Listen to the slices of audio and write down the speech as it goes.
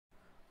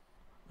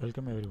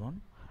Welcome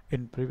everyone.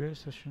 In previous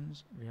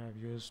sessions we have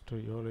used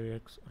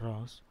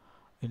YOLOX-ROS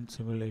in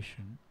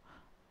simulation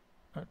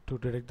to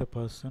detect the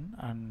person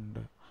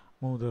and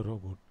move the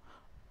robot.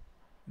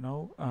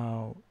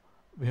 Now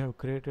we have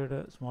created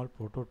a small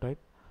prototype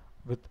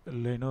with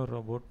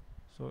Linorobot.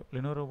 So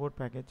Linorobot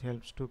package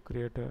helps to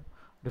create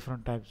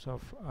different types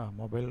of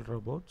mobile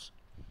robots,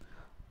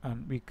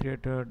 and we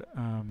created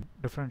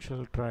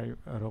differential drive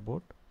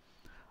robot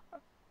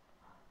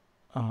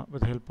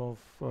with help of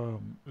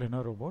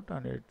Linorobot,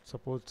 and it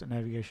supports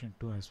navigation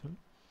too as well.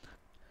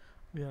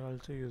 We are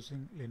also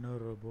using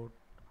Linorobot2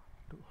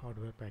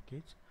 hardware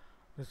package.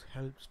 This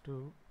helps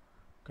to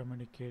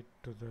communicate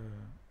to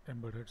the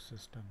embedded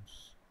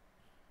systems.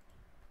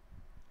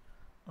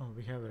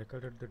 We have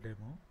recorded the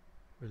demo.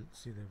 We'll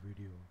see the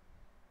video.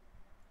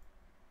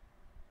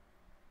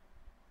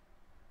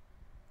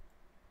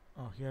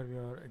 Here we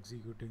are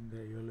executing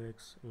the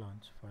YOLOX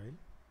launch file.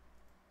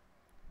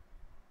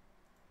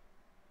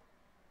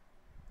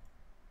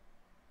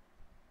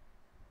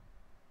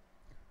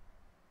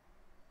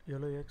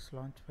 YOLOX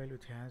launch file,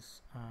 which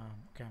has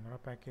camera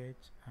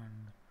package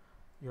and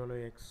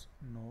YOLOX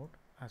node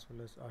as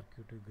well as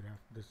RQ2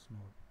 graph this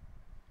node.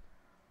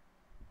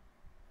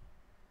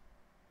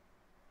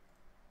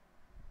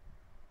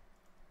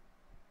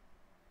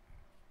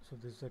 So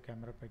this is a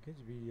camera package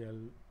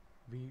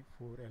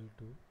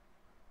V4L2.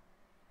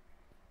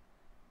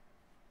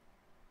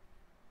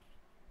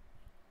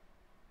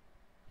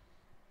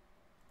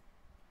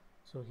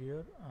 So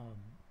here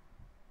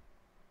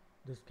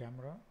this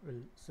camera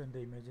will send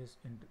the images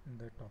in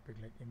the topic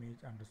like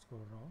image underscore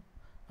raw,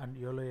 and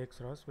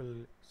YOLOX-ROS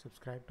will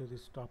subscribe to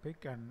this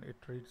topic and it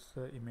reads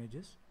the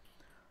images.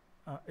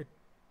 It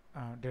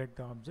detects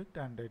the object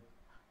and it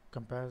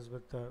compares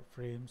with the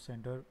frame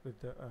center with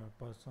the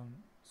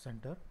person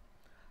center,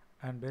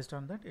 and based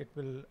on that it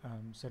will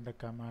send a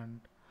command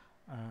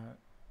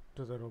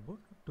to the robot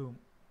to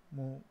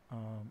move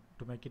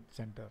to make it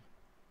center.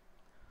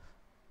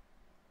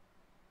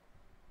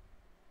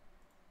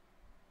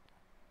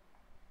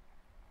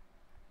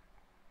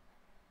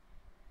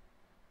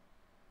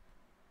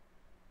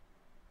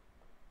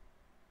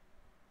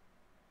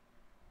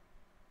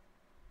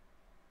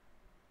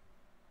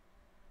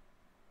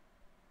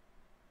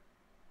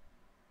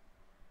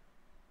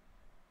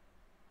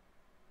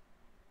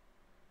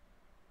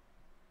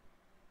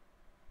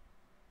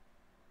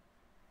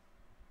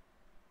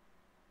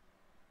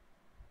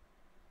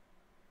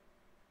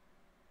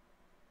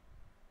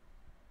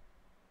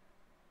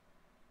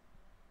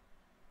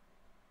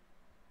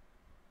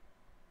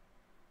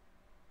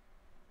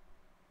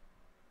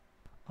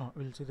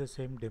 We'll see the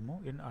same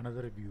demo in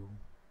another view.